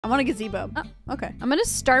want a gazebo. Oh, okay. I'm gonna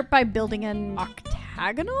start by building an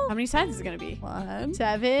octagonal. How many sides is it gonna be? 1,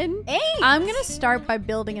 7, 8. I'm gonna start by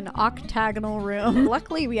building an octagonal room.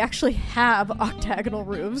 Luckily, we actually have octagonal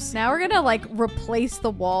roofs. Now we're gonna like replace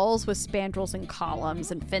the walls with spandrels and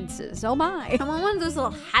columns and fences. Oh my. I want one of those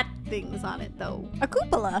little hat things on it though. A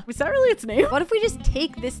cupola. Was that really its name? What if we just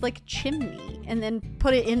take this like chimney and then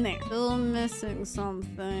put it in there? Still missing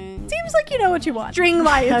something. Seems like you know what you want. String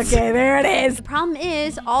lights. Okay, there it is. The problem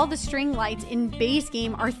is all the string lights in base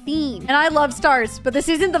game are themed. And I love stars, but this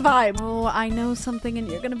isn't the vibe. Oh, I know something and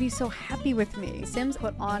you're gonna be so happy with me. Sims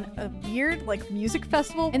put on a weird like music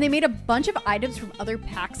festival and they made a bunch of items from other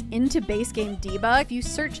packs into base game debug. If you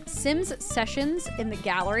search Sims sessions in the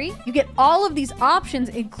gallery, you get all of these options,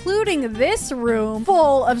 including this room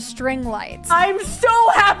full of string lights. I'm so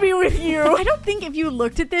happy with you. I don't think if you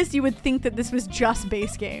looked at this, you would think that this was just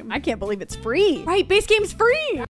base game. I can't believe it's free. Right, base game's free.